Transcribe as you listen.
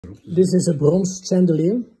This is a bronze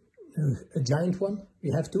chandelier, a giant one. We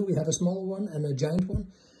have two. We have a small one and a giant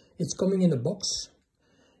one. It's coming in a box.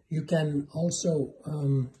 You can also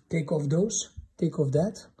take off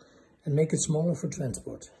that, and make it smaller for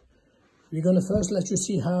transport. We're gonna first let you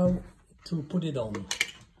see how to put it on.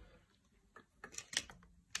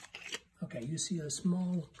 Okay, you see a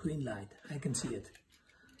small green light. I can see it.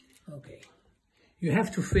 Okay. You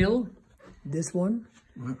have to fill this one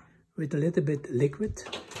with a little bit liquid.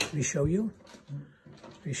 We show you.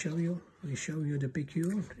 We show you the PQ.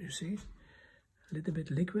 You see? A little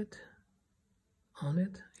bit liquid on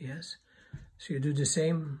it. Yes. So you do the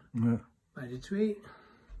same by the tree.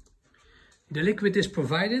 The liquid is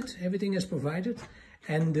provided. Everything is provided.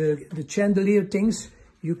 And the chandelier things,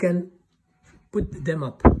 you can put them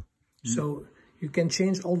up. So you can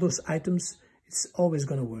change all those items. It's always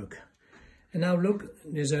going to work. And now look,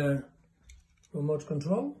 there's a remote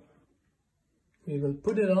control. We will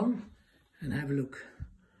put it on and have a look.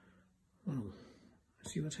 Wow.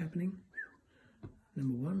 See what's happening?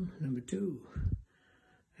 Number 1, number 2,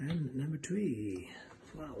 and number 3.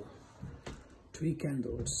 Wow. 3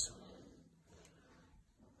 candles.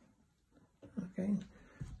 Okay.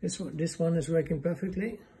 This one is working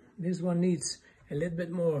perfectly. This one needs a little bit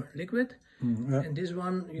more liquid. And this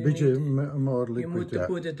one you need to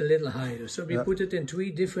put it a little higher. So we put it in 3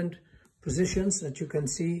 different positions that you can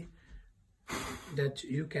see that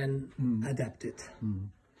you can adapt it.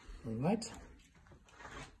 All right.